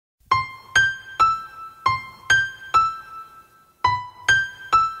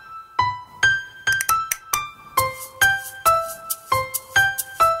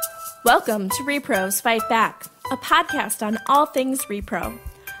Welcome to rePROs Fight Back, a podcast on all things repro.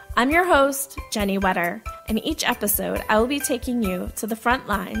 I'm your host, Jenny Wetter, and each episode I will be taking you to the front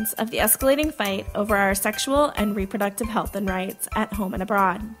lines of the escalating fight over our sexual and reproductive health and rights at home and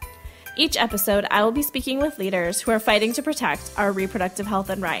abroad. Each episode, I will be speaking with leaders who are fighting to protect our reproductive health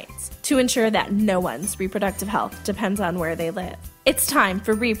and rights, to ensure that no one's reproductive health depends on where they live. It's time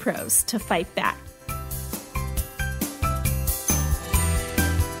for rePROs to fight back.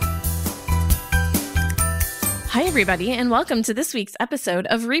 Hi, everybody, and welcome to this week's episode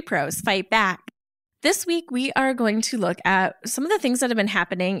of rePROs Fight Back. This week, we are going to look at some of the things that have been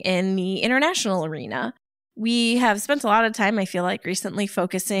happening in the international arena. We have spent a lot of time, I feel like, recently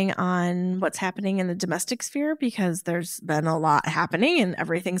focusing on what's happening in the domestic sphere because there's been a lot happening and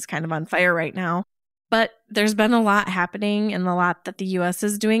everything's kind of on fire right now. But there's been a lot happening and a lot that the U.S.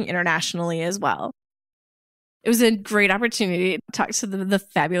 is doing internationally as well. It was a great opportunity to talk to the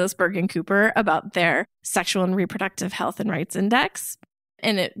fabulous Bergen Cooper about their Sexual and Reproductive Health and Rights Index,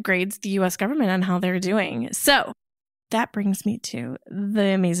 and it grades the U.S. government on how they're doing. So that brings me to the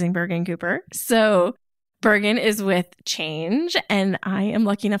amazing Bergen Cooper. So Bergen is with Change, and I am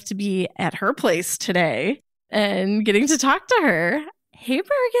lucky enough to be at her place today and getting to talk to her. Hey,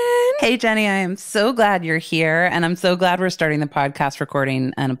 Bergen. Hey, Jenny. I am so glad you're here, and I'm so glad we're starting the podcast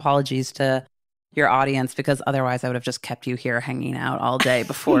recording, and apologies to your audience, because otherwise I would have just kept you here hanging out all day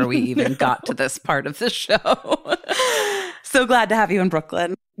before we even got to this part of the show. So glad to have you in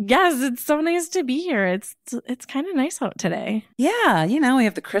Brooklyn. Yes, it's so nice to be here. It's kind of nice out today. Yeah, we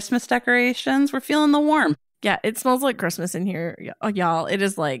have the Christmas decorations. We're feeling the warm. Yeah, it smells like Christmas in here, y'all. It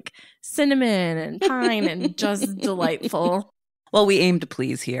is like cinnamon and pine and just delightful. Well, we aim to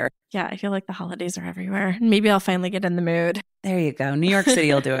please here. Yeah, I feel like the holidays are everywhere. Maybe I'll finally get in the mood. There you go. New York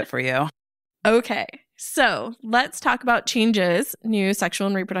City will do it for you. Okay, so let's talk about Change's new Sexual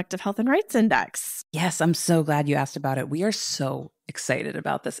and Reproductive Health and Rights Index. Yes, I'm so glad you asked about it. We are so excited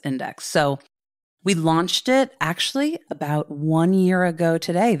about this index. So we launched it actually about 1 year ago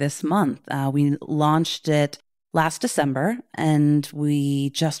today, this month. We launched it last December, and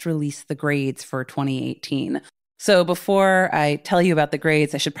we just released the grades for 2018. So before I tell you about the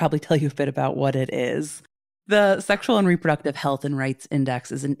grades, I should probably tell you a bit about what it is. The Sexual and Reproductive Health and Rights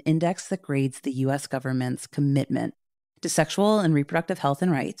Index is an index that grades the U.S. government's commitment to sexual and reproductive health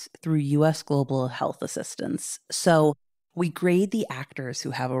and rights through U.S. global health assistance. So we grade the actors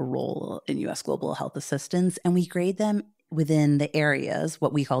who have a role in U.S. global health assistance, and we grade them within the areas,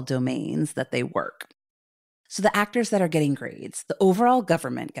 what we call domains, that they work. So the actors that are getting grades, the overall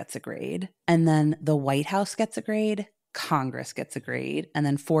government gets a grade, and then the White House gets a grade, Congress gets a grade, and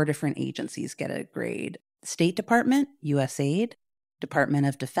then 4 different agencies get a grade. State Department, USAID, Department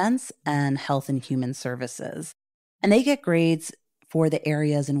of Defense, and Health and Human Services. And they get grades for the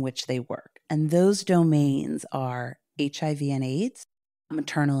areas in which they work. And those domains are HIV and AIDS,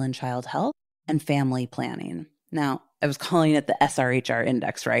 maternal and child health, and family planning. Now, I was calling it the SRHR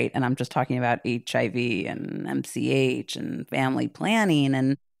index, right? And I'm just talking about HIV and MCH and family planning.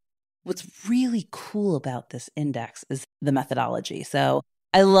 And what's really cool about this index is the methodology. So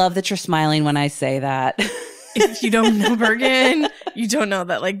I love that you're smiling when I say that. If you don't know Bergen, you don't know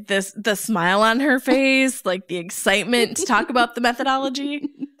that, like, the smile on her face, like the excitement to talk about the methodology.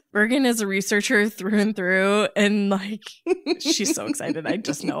 Bergen is a researcher through and through, and like, she's so excited. I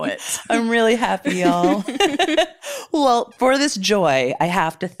just know it. I'm really happy, y'all. Well, for this joy, I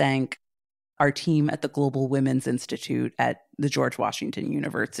have to thank our team at the Global Women's Institute at the George Washington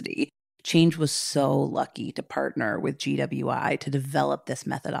University. Change was so lucky to partner with GWI to develop this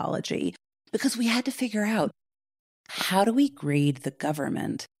methodology, because we had to figure out, how do we grade the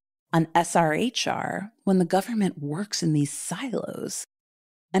government on SRHR when the government works in these silos?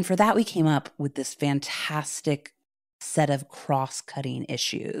 And for that, we came up with this fantastic set of cross-cutting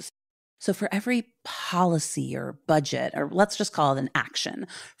issues. So for every policy or budget, or let's just call it an action,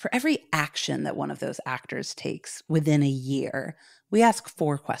 for every action that one of those actors takes within a year, we ask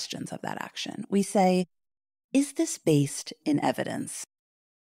 4 questions of that action. We say, is this based in evidence?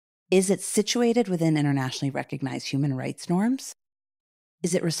 Is it situated within internationally recognized human rights norms?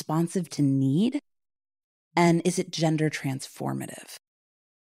 Is it responsive to need? And is it gender transformative?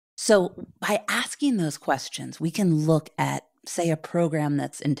 So by asking those questions, we can look at, say, a program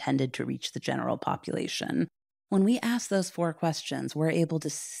that's intended to reach the general population. When we ask those 4 questions, we're able to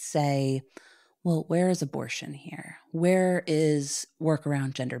say, well, where is abortion here? Where is work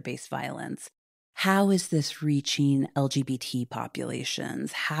around gender-based violence? How is this reaching LGBT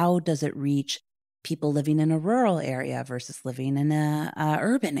populations? How does it reach people living in a rural area versus living in a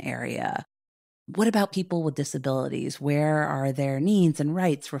urban area? What about people with disabilities? Where are their needs and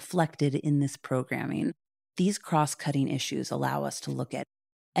rights reflected in this programming? These cross-cutting issues allow us to look at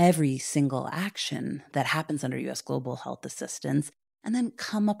every single action that happens under U.S. Global Health Assistance and then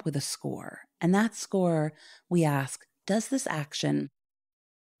come up with a score. And that score, we ask, does this action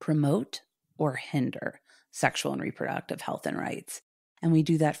promote or hinder sexual and reproductive health and rights? And we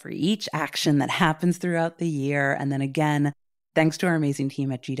do that for each action that happens throughout the year. And then again, thanks to our amazing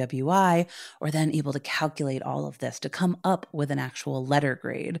team at GWI, we're then able to calculate all of this to come up with an actual letter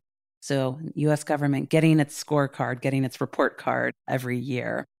grade. So U.S. government getting its scorecard, getting its report card every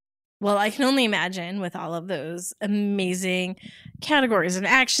year. Well, I can only imagine with all of those amazing categories and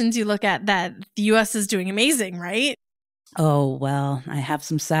actions you look at that the U.S. is doing amazing, right? Oh, well, I have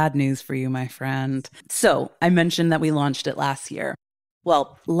some sad news for you, my friend. So I mentioned that we launched it last year.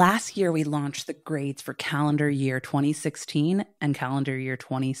 Well, last year we launched the grades for calendar year 2016 and calendar year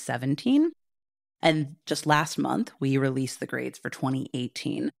 2017. And just last month, we released the grades for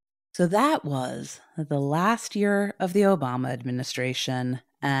 2018. So that was the last year of the Obama administration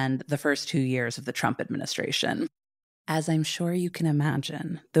and the first 2 years of the Trump administration. As I'm sure you can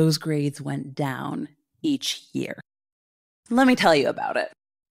imagine, those grades went down each year. Let me tell you about it.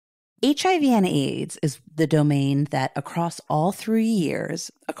 HIV and AIDS is the domain that across all 3 years,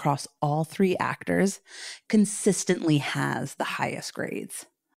 across all 3 actors, consistently has the highest grades.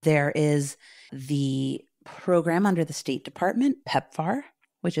 There is the program under the State Department, PEPFAR,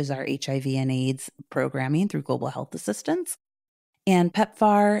 which is our HIV and AIDS programming through Global Health Assistance. And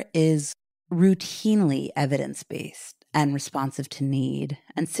PEPFAR is routinely evidence-based and responsive to need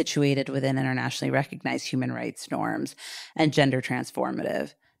and situated within internationally recognized human rights norms and gender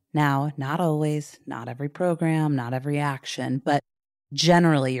transformative. Now, not always, not every program, not every action, but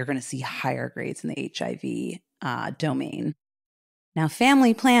generally you're going to see higher grades in the HIV domain. Now,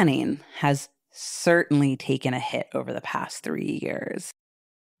 family planning has certainly taken a hit over the past 3 years.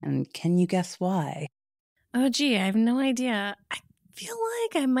 And can you guess why? Oh, gee, I have no idea. I feel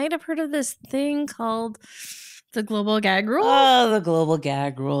like I might have heard of this thing called the global gag rule. Oh, the global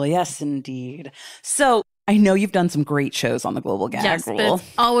gag rule. Yes, indeed. So I know you've done some great shows on the global gag rule. But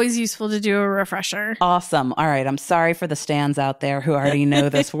it's always useful to do a refresher. Awesome. All right. I'm sorry for the stands out there who already know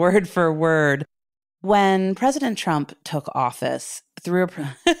this word for word. When President Trump took office,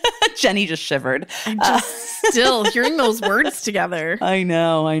 Jenny just shivered. I'm just still hearing those words together. I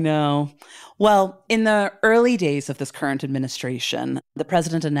know. Well, in the early days of this current administration, the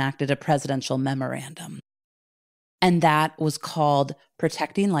president enacted a presidential memorandum. And that was called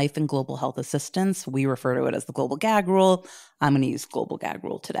Protecting Life and Global Health Assistance. We refer to it as the Global Gag Rule. I'm going to use Global Gag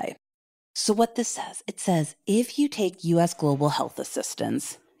Rule today. So what this says, it says, if you take U.S. global health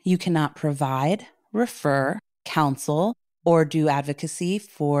assistance, you cannot provide, refer, counsel, or do advocacy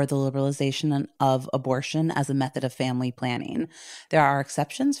for the liberalization of abortion as a method of family planning. There are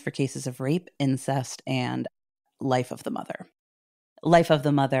exceptions for cases of rape, incest, and life of the mother. Life of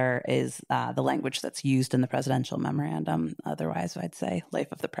the mother is the language that's used in the presidential memorandum. Otherwise, I'd say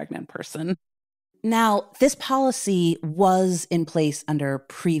life of the pregnant person. Now, this policy was in place under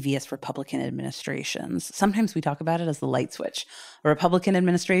previous Republican administrations. Sometimes we talk about it as the light switch. A Republican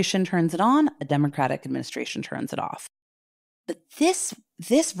administration turns it on, a Democratic administration turns it off. But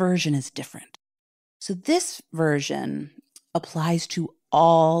this version is different. So this version applies to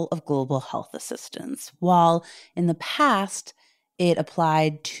all of global health assistance, while in the past, it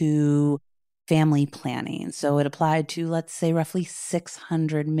applied to family planning. So it applied to, let's say, roughly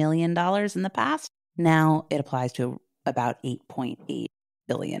 $600 million in the past. Now it applies to about $8.8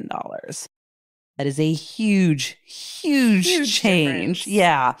 billion. That is a huge change. Difference.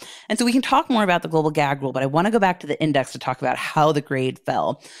 Yeah. And so we can talk more about the global gag rule, but I want to go back to the index to talk about how the grade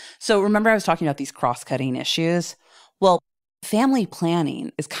fell. So remember I was talking about these cross-cutting issues? Well, family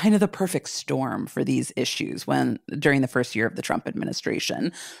planning is kind of the perfect storm for these issues during the first year of the Trump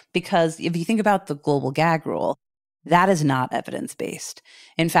administration. Because if you think about the global gag rule, that is not evidence-based.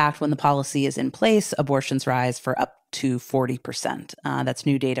 In fact, when the policy is in place, abortions rise for up to 40%. That's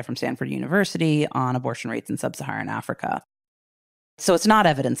new data from Stanford University on abortion rates in sub-Saharan Africa. So it's not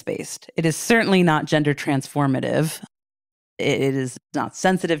evidence-based. It is certainly not gender transformative. It is not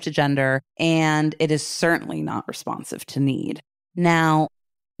sensitive to gender, and it is certainly not responsive to need. Now,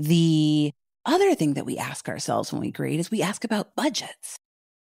 the other thing that we ask ourselves when we grade is we ask about budgets.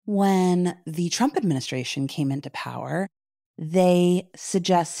 When the Trump administration came into power, they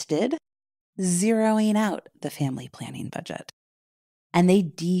suggested zeroing out the family planning budget, and they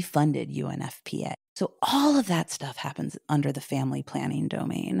defunded UNFPA. So all of that stuff happens under the family planning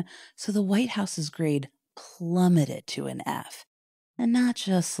domain. So the White House's grade plummeted to an F. and not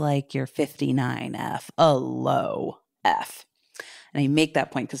just like your 59F, a low F. And I make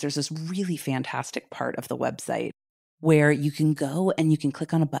that point because there's this really fantastic part of the website where you can go and you can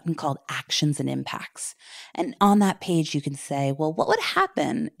click on a button called Actions and Impacts. And on that page, you can say, well, what would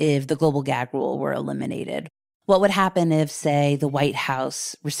happen if the global gag rule were eliminated? What would happen if, say, the White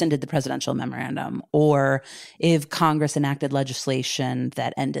House rescinded the presidential memorandum, or if Congress enacted legislation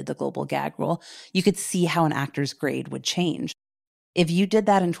that ended the global gag rule? You could see how an actor's grade would change. If you did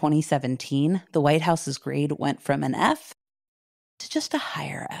that in 2017, the White House's grade went from an F to just a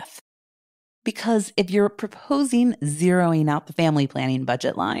higher F. Because if you're proposing zeroing out the family planning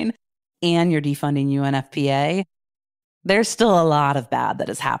budget line and you're defunding UNFPA, there's still a lot of bad that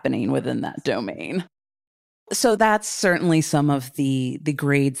is happening within that domain. So that's certainly some of the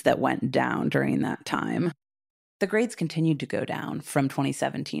grades that went down during that time. The grades continued to go down from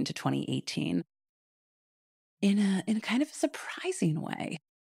 2017 to 2018 in a kind of a surprising way.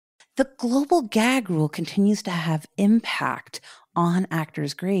 The global gag rule continues to have impact on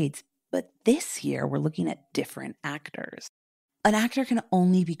actors' grades. But this year, we're looking at different actors. An actor can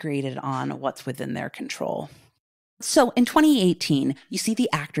only be graded on what's within their control. So in 2018, you see the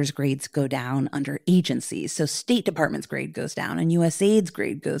actors' grades go down under agencies. So State Department's grade goes down and USAID's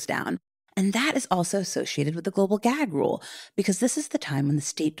grade goes down. And that is also associated with the global gag rule, because this is the time when the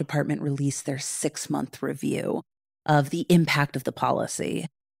State Department released their 6-month review of the impact of the policy.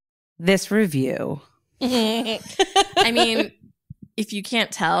 This review. I mean, if you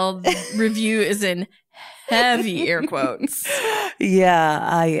can't tell, review is in heavy air quotes. Yeah,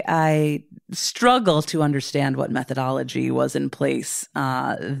 I struggle to understand what methodology was in place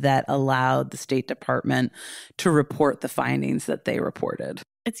that allowed the State Department to report the findings that they reported.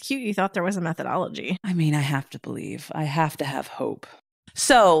 It's cute you thought there was a methodology. I mean, I have to believe. I have to have hope.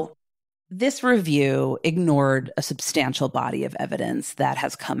 So this review ignored a substantial body of evidence that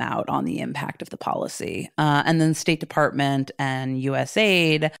has come out on the impact of the policy. And then the State Department and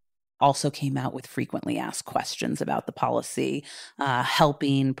USAID also came out with frequently asked questions about the policy,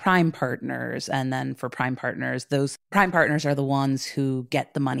 helping prime partners. And then for prime partners, those prime partners are the ones who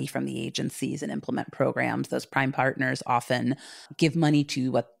get the money from the agencies and implement programs. Those prime partners often give money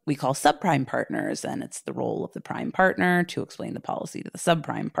to what we call subprime partners, and it's the role of the prime partner to explain the policy to the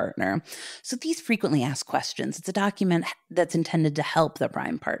subprime partner. So these frequently asked questions, it's a document that's intended to help the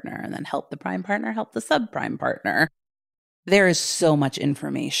prime partner and then help the prime partner help the subprime partner. There is so much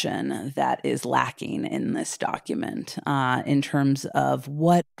information that is lacking in this document in terms of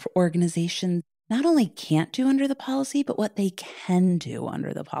what organizations not only can't do under the policy, but what they can do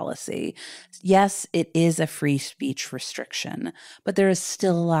under the policy. Yes, it is a free speech restriction, but there is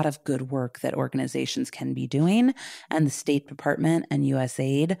still a lot of good work that organizations can be doing, and the State Department and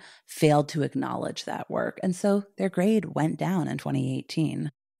USAID failed to acknowledge that work. And so their grade went down in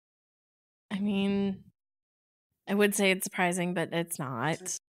 2018. I mean, I would say it's surprising, but it's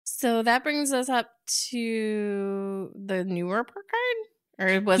not. So that brings us up to the new report card?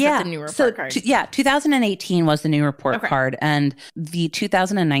 Or was it the new report card? 2018 was the new report card, and the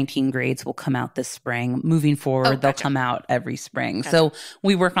 2019 grades will come out this spring. Moving forward, they'll come out every spring. So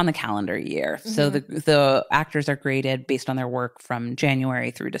we work on the calendar year. Mm-hmm. So the actors are graded based on their work from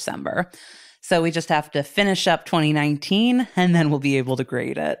January through December. So we just have to finish up 2019, and then we'll be able to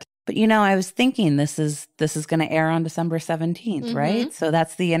grade it. But, I was thinking this is going to air on December 17th, mm-hmm. right? So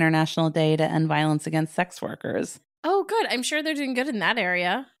that's the International Day to End Violence Against Sex Workers. Oh, good. I'm sure they're doing good in that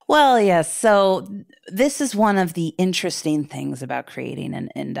area. Well, yes. So this is one of the interesting things about creating an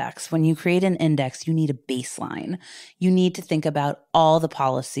index. When you create an index, you need a baseline. You need to think about all the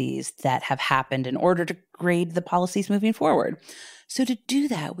policies that have happened in order to grade the policies moving forward. So to do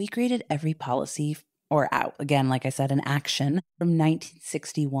that, we graded every policy again, like I said, an action from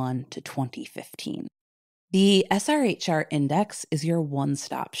 1961 to 2015. The SRHR Index is your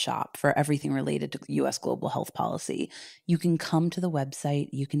one-stop shop for everything related to U.S. global health policy. You can come to the website,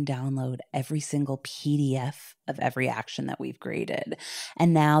 you can download every single PDF of every action that we've graded.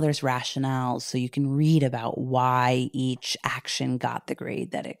 And now there's rationales, so you can read about why each action got the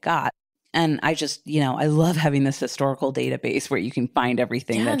grade that it got. And I just, I love having this historical database where you can find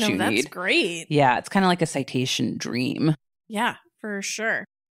everything that you need. That's great. Yeah, it's kind of like a citation dream. Yeah, for sure.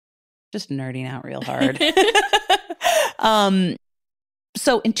 Just nerding out real hard.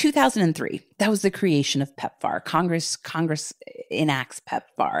 So in 2003, that was the creation of PEPFAR. Congress enacts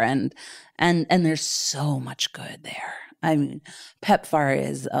PEPFAR, and there's so much good there. I mean, PEPFAR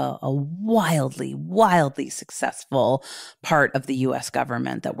is a wildly, wildly successful part of the U.S.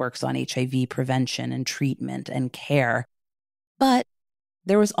 government that works on HIV prevention and treatment and care. But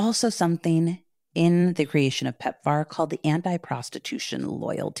there was also something in the creation of PEPFAR called the Anti-Prostitution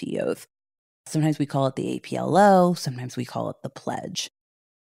Loyalty Oath. Sometimes we call it the APLO, sometimes we call it the Pledge.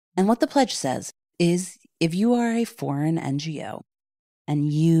 And what the pledge says is if you are a foreign NGO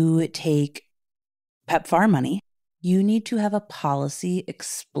and you take PEPFAR money, you need to have a policy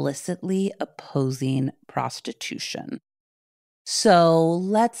explicitly opposing prostitution. So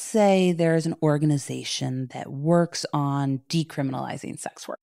let's say there's an organization that works on decriminalizing sex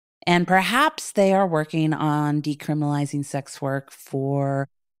work. And perhaps they are working on decriminalizing sex work for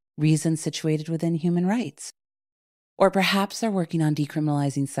reasons situated within human rights. Or perhaps they're working on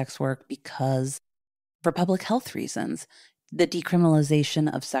decriminalizing sex work because for public health reasons. The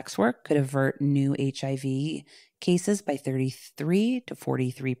decriminalization of sex work could avert new HIV cases by 33 to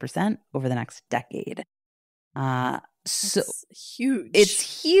 43% over the next decade. So huge.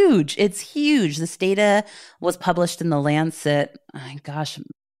 It's huge. It's huge. This data was published in The Lancet,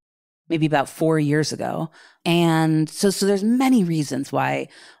 maybe about 4 years ago. And so there's many reasons why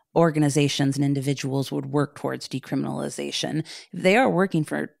organizations and individuals would work towards decriminalization. If they are working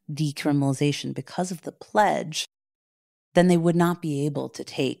for decriminalization because of the pledge, then they would not be able to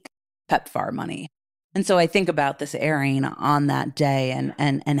take PEPFAR money. And so I think about this airing on that day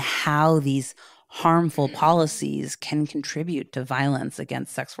and how these harmful policies can contribute to violence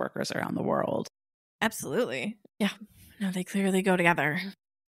against sex workers around the world. Absolutely. Yeah. No, they clearly go together.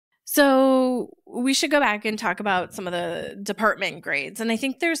 So we should go back and talk about some of the department grades. And I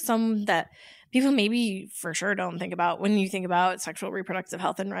think there's some that people maybe for sure don't think about when you think about sexual reproductive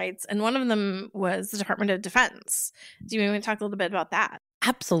health and rights. And one of them was the Department of Defense. Do you want to talk a little bit about that?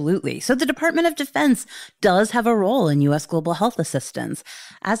 Absolutely. So the Department of Defense does have a role in U.S. global health assistance.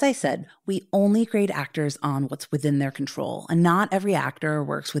 As I said, we only grade actors on what's within their control, and not every actor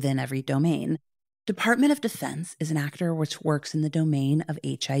works within every domain. Department of Defense is an actor which works in the domain of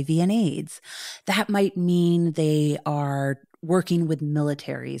HIV and AIDS. That might mean they are working with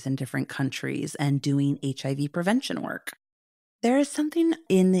militaries in different countries and doing HIV prevention work. There is something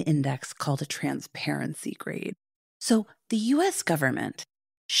in the index called a transparency grade. So the U.S. government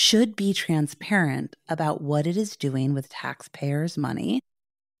should be transparent about what it is doing with taxpayers' money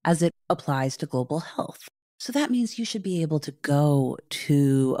as it applies to global health. So that means you should be able to go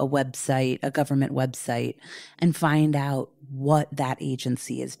to a website, a government website, and find out what that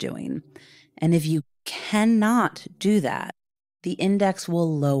agency is doing. And if you cannot do that, the index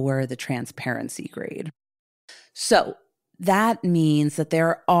will lower the transparency grade. So that means that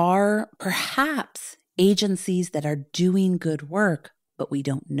there are perhaps agencies that are doing good work, but we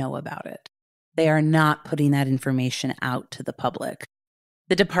don't know about it. They are not putting that information out to the public.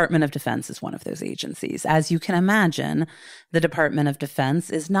 The Department of Defense is one of those agencies. As you can imagine, the Department of Defense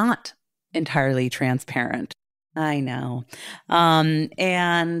is not entirely transparent. I know.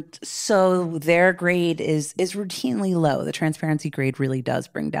 And so their grade is routinely low. The transparency grade really does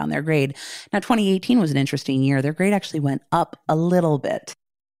bring down their grade. Now, 2018 was an interesting year. Their grade actually went up a little bit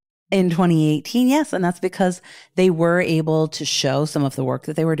in 2018, yes, and that's because they were able to show some of the work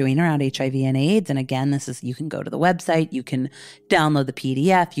that they were doing around HIV and AIDS. And again, you can go to the website, you can download the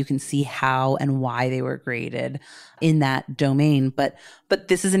PDF, you can see how and why they were graded in that domain. But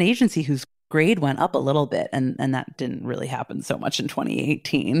this is an agency whose grade went up a little bit, and that didn't really happen so much in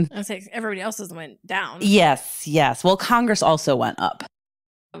 2018. I was like, everybody else's went down. Yes. Well, Congress also went up.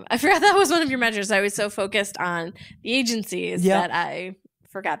 I forgot that was one of your measures. I was so focused on the agencies that I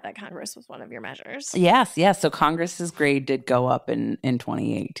forgot that Congress was one of your measures. Yes. So Congress's grade did go up in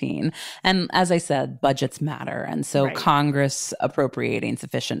 2018. And as I said, budgets matter. And so Congress appropriating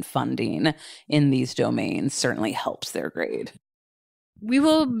sufficient funding in these domains certainly helps their grade. We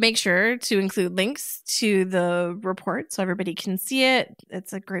will make sure to include links to the report so everybody can see it.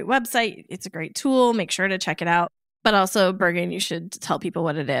 It's a great website. It's a great tool. Make sure to check it out. But also, Bergen, you should tell people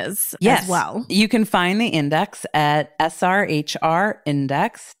what it is as well. You can find the index at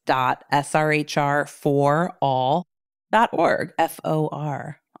srhindex.srhr4all.org,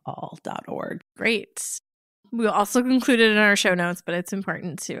 FOR all.org. Great. We'll also include it in our show notes, but it's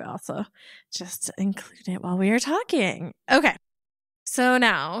important to also just include it while we are talking. Okay. So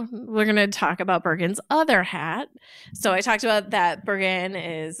now we're going to talk about Bergen's other hat. So I talked about that Bergen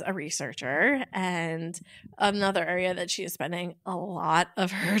is a researcher, and another area that she is spending a lot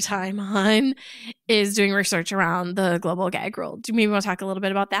of her time on is doing research around the global gag rule. Do you maybe want to talk a little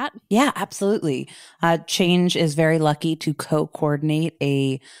bit about that? Yeah, absolutely. Change is very lucky to co-coordinate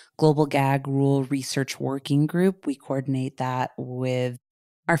a global gag rule research working group. We coordinate that with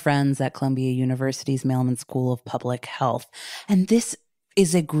our friends at Columbia University's Mailman School of Public Health. And this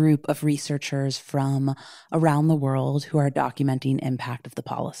is a group of researchers from around the world who are documenting impact of the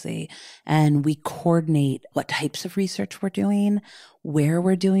policy. And we coordinate what types of research we're doing, where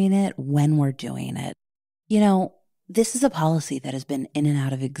we're doing it, when we're doing it. This is a policy that has been in and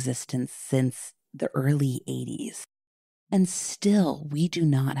out of existence since the early 80s. And still, we do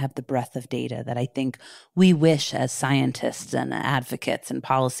not have the breadth of data that I think we wish as scientists and advocates and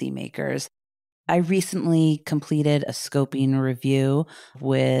policymakers. I recently completed a scoping review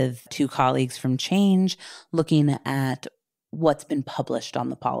with two colleagues from Change looking at what's been published on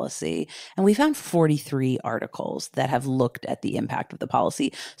the policy. And we found 43 articles that have looked at the impact of the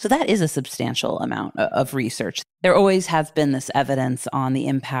policy. So that is a substantial amount of research. There always has been this evidence on the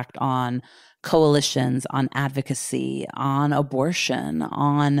impact on coalitions, on advocacy, on abortion,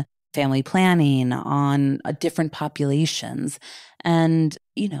 on family planning, on different populations. And,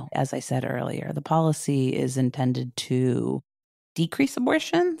 as I said earlier, the policy is intended to decrease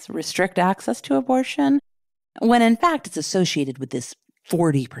abortions, restrict access to abortion, when in fact it's associated with this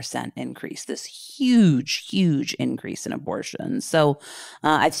 40% increase, this huge, huge increase in abortion. So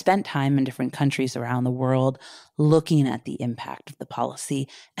I've spent time in different countries around the world looking at the impact of the policy,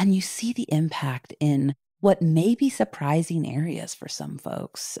 and you see the impact in what may be surprising areas for some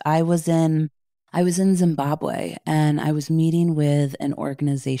folks. I was in Zimbabwe, and I was meeting with an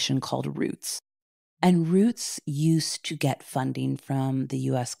organization called Roots. And Roots used to get funding from the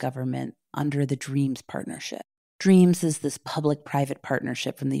U.S. government under the DREAMS partnership. DREAMS is this public-private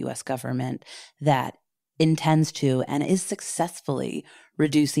partnership from the U.S. government that intends to and is successfully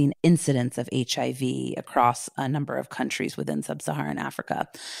reducing incidence of HIV across a number of countries within sub-Saharan Africa.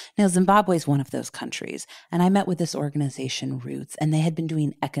 Now, Zimbabwe is one of those countries, and I met with this organization, Roots, and they had been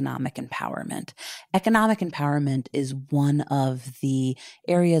doing economic empowerment. Economic empowerment is one of the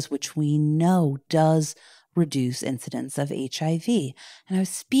areas which we know does reduce incidence of HIV. And I was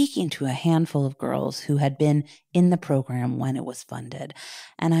speaking to a handful of girls who had been in the program when it was funded,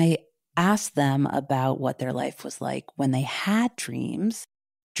 and I asked them about what their life was like when they had Dreams,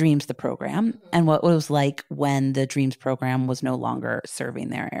 the program, and what it was like when the Dreams program was no longer serving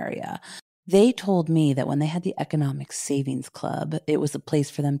their area. They told me that when they had the Economic Savings Club, it was a place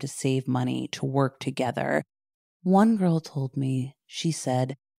for them to save money, to work together. One girl told me, she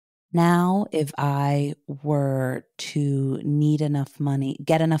said, now if I were to need enough money,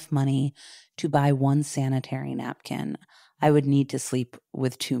 get enough money to buy one sanitary napkin, I would need to sleep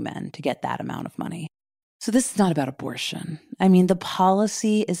with two men to get that amount of money. So this is not about abortion. I mean, the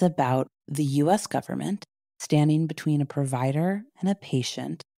policy is about the U.S. government standing between a provider and a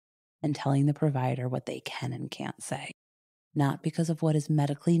patient and telling the provider what they can and can't say, not because of what is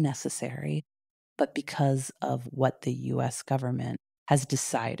medically necessary, but because of what the U.S. government has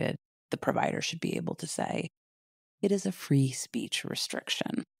decided the provider should be able to say. It is a free speech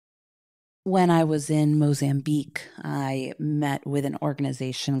restriction. When I was in Mozambique, I met with an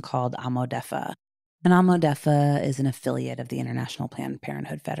organization called AMODEFA. And AMODEFA is an affiliate of the International Planned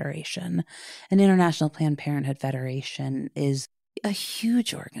Parenthood Federation. An International Planned Parenthood Federation is a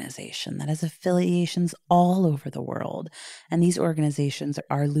huge organization that has affiliations all over the world. And these organizations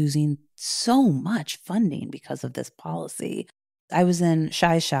are losing so much funding because of this policy. I was in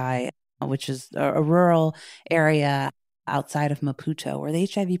Xai-Xai, which is a rural area outside of Maputo, where the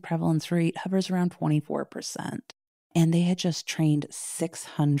HIV prevalence rate hovers around 24%. And they had just trained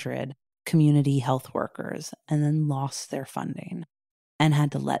 600 community health workers and then lost their funding and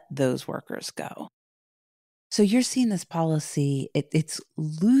had to let those workers go. So you're seeing this policy, it's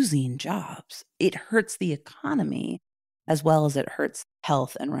losing jobs. It hurts the economy as well as it hurts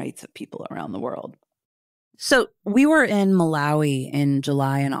health and rights of people around the world. So we were in Malawi in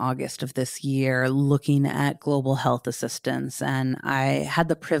July and August of this year looking at global health assistance, and I had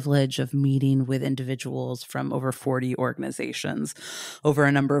the privilege of meeting with individuals from over 40 organizations over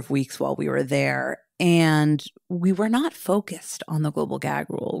a number of weeks while we were there. And we were not focused on the global gag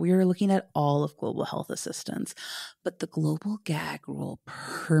rule. We were looking at all of global health assistance, but the global gag rule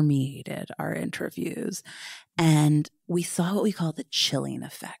permeated our interviews, and we saw what we call the chilling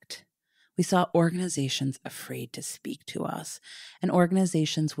effect. We saw organizations afraid to speak to us, and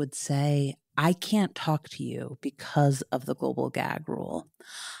organizations would say, I can't talk to you because of the global gag rule.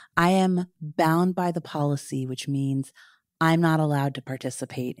 I am bound by the policy, which means I'm not allowed to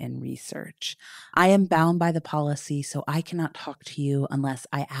participate in research. I am bound by the policy, so I cannot talk to you unless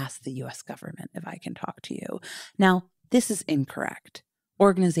I ask the U.S. government if I can talk to you. Now, this is incorrect.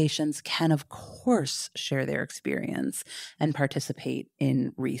 Organizations can, of course, share their experience and participate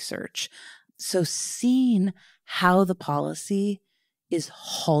in research. So seeing how the policy is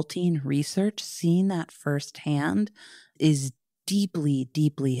halting research, seeing that firsthand is deeply,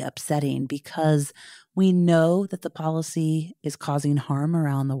 deeply upsetting because we know that the policy is causing harm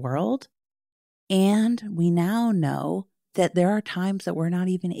around the world. And we now know that there are times that we're not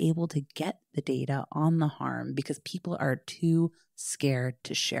even able to get the data on the harm because people are too scared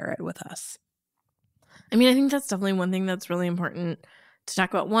to share it with us. I mean, I think that's definitely one thing that's really important to talk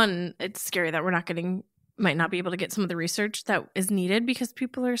about. One, it's scary that might not be able to get some of the research that is needed because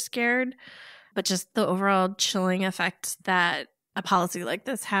people are scared, but just the overall chilling effect that a policy like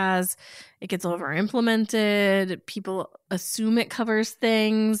this has. It gets over implemented. People assume it covers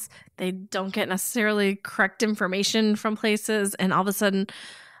things. They don't get necessarily correct information from places. And all of a sudden,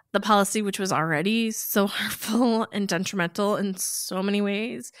 the policy, which was already so harmful and detrimental in so many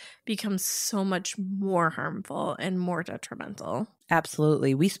ways, becomes so much more harmful and more detrimental.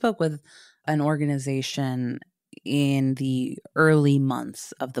 Absolutely. We spoke with an organization in the early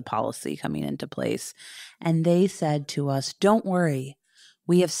months of the policy coming into place, and they said to us, don't worry,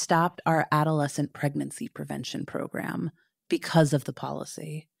 we have stopped our adolescent pregnancy prevention program because of the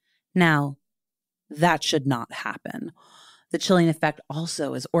policy. Now, that should not happen. The chilling effect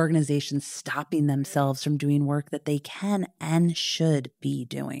also is organizations stopping themselves from doing work that they can and should be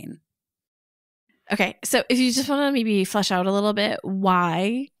doing. Okay, so if you just want to maybe flesh out a little bit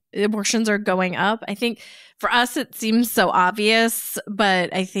why abortions are going up, I think for us it seems so obvious,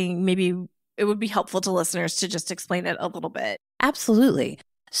 but I think maybe it would be helpful to listeners to just explain it a little bit. Absolutely.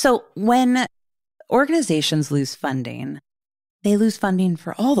 So when organizations lose funding, they lose funding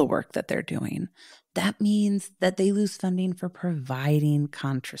for all the work that they're doing. That means that they lose funding for providing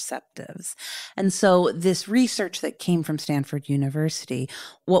contraceptives. And so this research that came from Stanford University,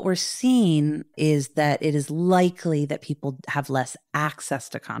 what we're seeing is that it is likely that people have less access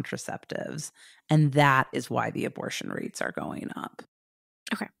to contraceptives. And that is why the abortion rates are going up.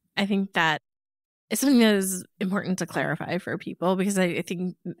 Okay. I think that is something that is important to clarify for people because I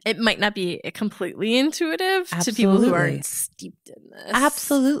think it might not be completely intuitive to people who aren't steeped in this.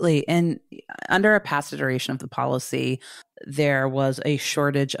 Absolutely. And under a past iteration of the policy, there was a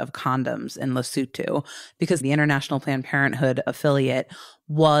shortage of condoms in Lesotho because the International Planned Parenthood affiliate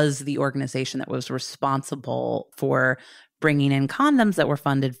was the organization that was responsible for bringing in condoms that were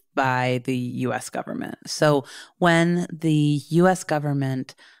funded by the U.S. government. So when the U.S.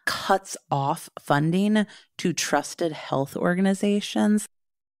 government cuts off funding to trusted health organizations,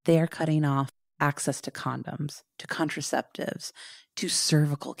 they are cutting off access to condoms, to contraceptives, to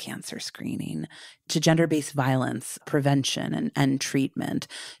cervical cancer screening, to gender-based violence prevention and treatment,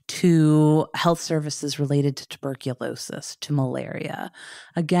 to health services related to tuberculosis, to malaria.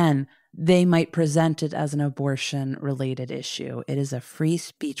 Again, they might present it as an abortion-related issue. It is a free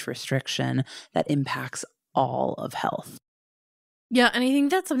speech restriction that impacts all of health. Yeah, and I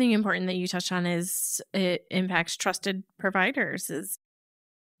think that's something important that you touched on is it impacts trusted providers.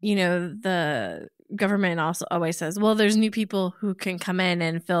 The government also always says, well, there's new people who can come in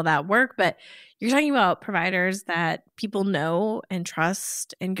and fill that work. But you're talking about providers that people know and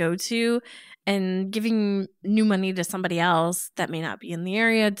trust and go to, and giving new money to somebody else that may not be in the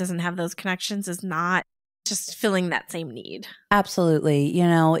area, doesn't have those connections, is not just filling that same need. Absolutely.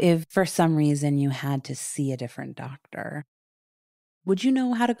 If for some reason you had to see a different doctor, would you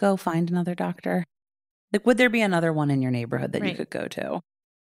know how to go find another doctor? Like, would there be another one in your neighborhood that you could go to?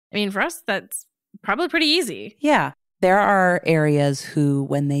 I mean, for us, that's probably pretty easy. Yeah. There are areas who,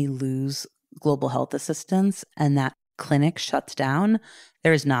 when they lose global health assistance and that clinic shuts down,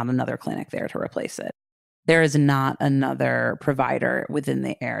 there is not another clinic there to replace it. There is not another provider within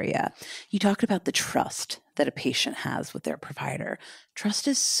the area. You talked about the trust that a patient has with their provider. Trust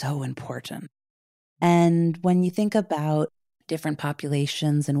is so important. And when you think about different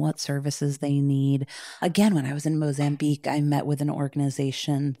populations and what services they need. Again, when I was in Mozambique, I met with an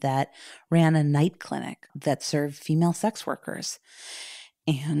organization that ran a night clinic that served female sex workers.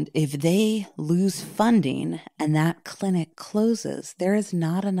 And if they lose funding and that clinic closes, there is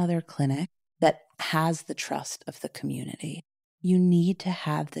not another clinic that has the trust of the community. You need to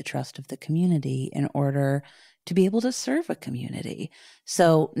have the trust of the community in order to be able to serve a community.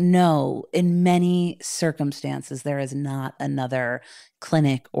 So no, in many circumstances, there is not another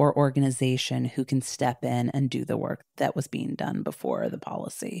clinic or organization who can step in and do the work that was being done before the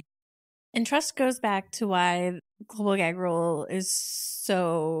policy. And trust goes back to why global gag rule is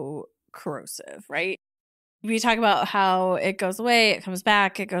so corrosive, right? We talk about how it goes away, it comes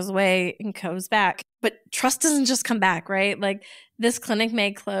back, it goes away, and comes back. But trust doesn't just come back, right? Like, this clinic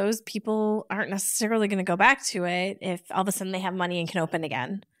may close. People aren't necessarily going to go back to it if all of a sudden they have money and can open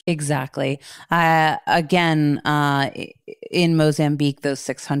again. Exactly. in Mozambique, those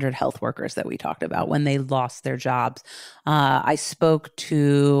 600 health workers that we talked about, when they lost their jobs. I spoke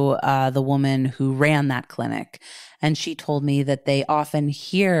to the woman who ran that clinic, and she told me that they often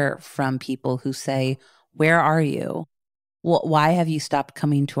hear from people who say, "Where are you? Why have you stopped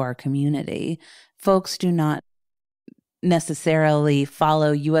coming to our community?" Folks do not necessarily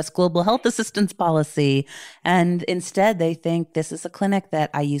follow U.S. global health assistance policy. And instead, they think this is a clinic that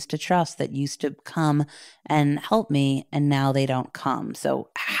I used to trust, that used to come and help me, and now they don't come.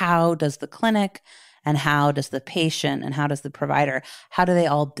 So how does the clinic and how does the patient and how does the provider, how do they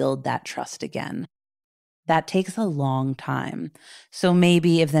all build that trust again? That takes a long time. So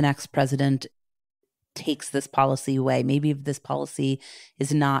maybe if the next president takes this policy away, maybe if this policy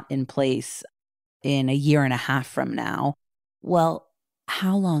is not in place in a year and a half from now, well,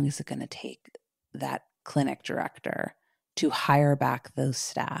 how long is it going to take that clinic director to hire back those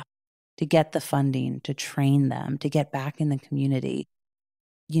staff, to get the funding, to train them, to get back in the community?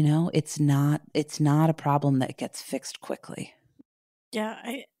 You know, it's not a problem that gets fixed quickly. Yeah,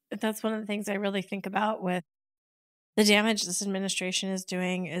 that's one of the things I really think about with the damage this administration is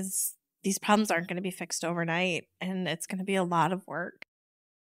doing is these problems aren't going to be fixed overnight, and it's going to be a lot of work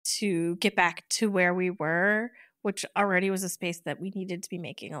to get back to where we were, which already was a space that we needed to be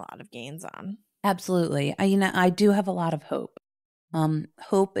making a lot of gains on. Absolutely. I do have a lot of hope.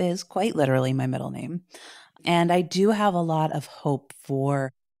 Hope is quite literally my middle name. And I do have a lot of hope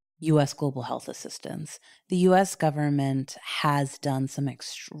for U.S. global health assistance. The U.S. government has done some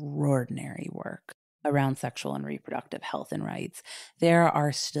extraordinary work around sexual and reproductive health and rights. There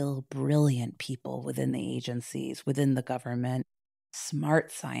are still brilliant people within the agencies, within the government,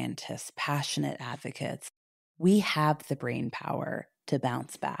 smart scientists, passionate advocates. We have the brain power to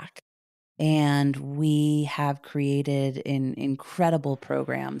bounce back. And we have created incredible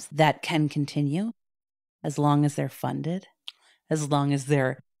programs that can continue as long as they're funded, as long as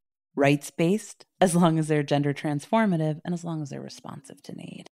they're rights-based, as long as they're gender transformative, and as long as they're responsive to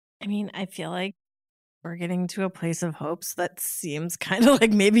need. I mean, I feel like we're getting to a place of hopes that seems kind of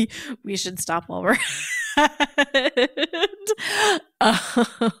like maybe we should stop while we're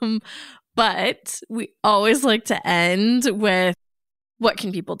but we always like to end with what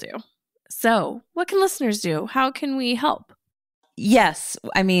can people do? So what can listeners do? How can we help? Yes.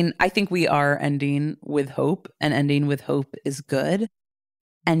 I mean, I think we are ending with hope, and ending with hope is good.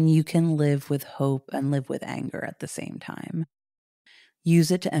 And you can live with hope and live with anger at the same time.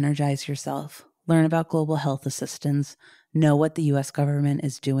 Use it to energize yourself. Learn about global health assistance. Know what the U.S. government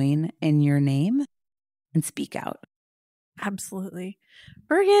is doing in your name, and speak out. Absolutely.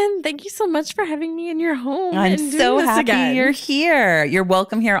 Bergen, thank you so much for having me in your home. I'm so happy you're here. You're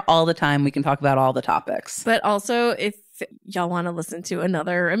welcome here all the time. We can talk about all the topics. But also, if y'all want to listen to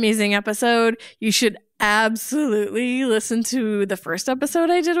another amazing episode, you should absolutely listen to the first episode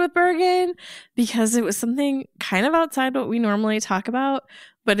I did with Bergen, because it was something kind of outside what we normally talk about,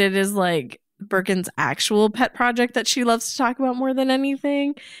 but it is like Bergen's actual pet project that she loves to talk about more than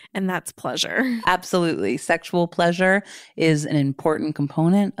anything, and that's pleasure. Absolutely. Sexual pleasure is an important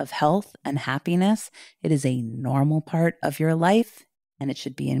component of health and happiness. It is a normal part of your life, and it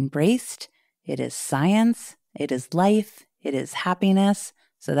should be embraced. It is science. It is life. It is happiness.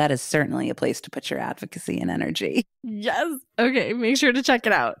 So that is certainly a place to put your advocacy and energy. Yes. Okay. Make sure to check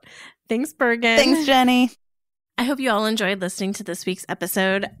it out. Thanks, Bergen. Thanks, Jenny. I hope you all enjoyed listening to this week's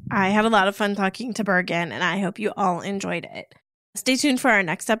episode. I had a lot of fun talking to Bergen, and I hope you all enjoyed it. Stay tuned for our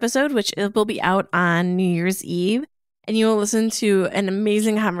next episode, which will be out on New Year's Eve, and you will listen to an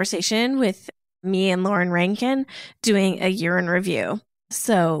amazing conversation with me and Lauren Rankin doing a year in review.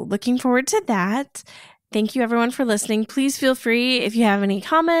 So looking forward to that. Thank you, everyone, for listening. Please feel free, if you have any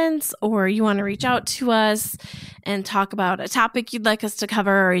comments or you want to reach out to us and talk about a topic you'd like us to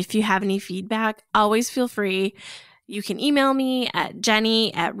cover, or if you have any feedback, always feel free. You can email me at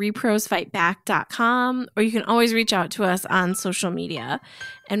jenny@reprosfightback.com, or you can always reach out to us on social media.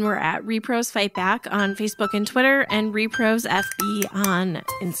 And we're at Repros Fight Back on Facebook and Twitter, and Repros FB on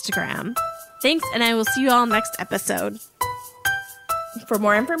Instagram. Thanks, and I will see you all next episode. For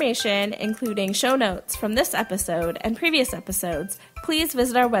more information, including show notes from this episode and previous episodes, please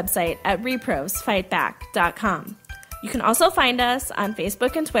visit our website at reprosfightback.com. You can also find us on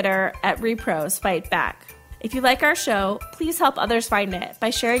Facebook and Twitter at Repros Fight Back. If you like our show, please help others find it by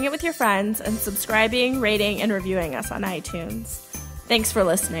sharing it with your friends and subscribing, rating, and reviewing us on iTunes. Thanks for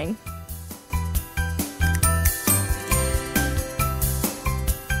listening.